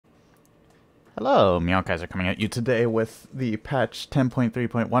Hello, Meowkaiser coming at you today with the patch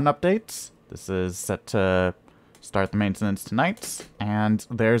 10.3.1 updates. This is set to start the maintenance tonight, and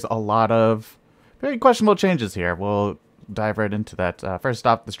there's a lot of very questionable changes here. We'll dive right into that. First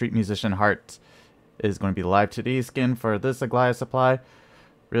off, the Street Musician Heart is going to be the live 2D skin for this Aglaia supply.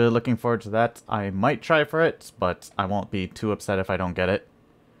 Really looking forward to that. I might try for it, but I won't be too upset if I don't get it.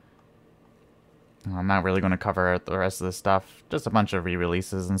 I'm not really going to cover the rest of this stuff. Just a bunch of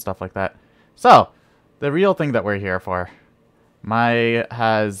re-releases and stuff like that. So, the real thing that we're here for. Mai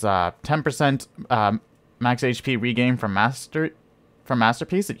has 10% max HP regain from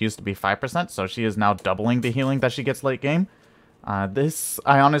Masterpiece. It used to be 5%, so she is now doubling the healing that she gets late game. This,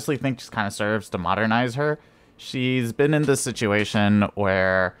 I honestly think, just kind of serves to modernize her. She's been in this situation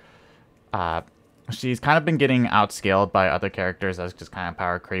where she's kind of been getting outscaled by other characters as just kind of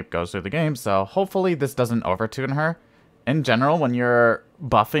power creep goes through the game, so hopefully this doesn't overtune her. In general, when you're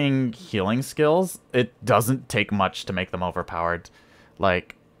buffing healing skills, it doesn't take much to make them overpowered.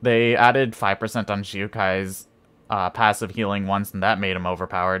 Like, they added 5% on Shiukai's passive healing once, and that made him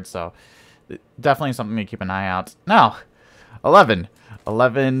overpowered, so definitely something to keep an eye out. Now, 11.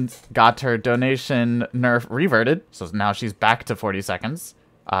 11 got her donation nerf reverted, so now she's back to 40 seconds.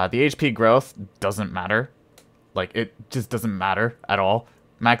 The HP growth doesn't matter. Like, it just doesn't matter at all.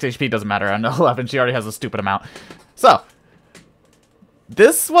 Max HP doesn't matter on 11. She already has a stupid amount. So,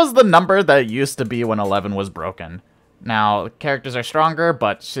 this was the number that it used to be when 11 was broken. Now, characters are stronger,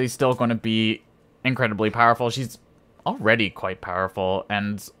 but she's still going to be incredibly powerful. She's already quite powerful,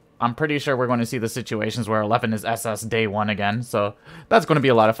 and I'm pretty sure we're going to see the situations where 11 is SS day 1 again, so that's going to be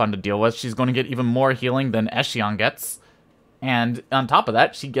a lot of fun to deal with. She's going to get even more healing than Eshion gets, and on top of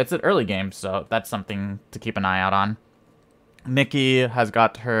that, she gets it early game, so that's something to keep an eye out on. Nikki has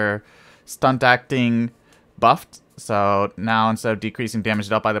got her stunt acting buffed, so now instead of decreasing damage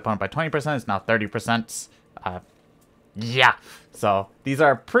dealt by the opponent by 20%, it's now 30%. Yeah, so these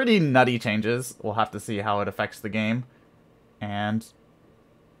are pretty nutty changes. We'll have to see how it affects the game. And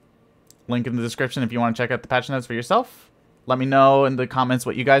link in the description if you want to check out the patch notes for yourself. Let me know in the comments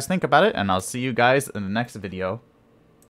what you guys think about it, and I'll see you guys in the next video.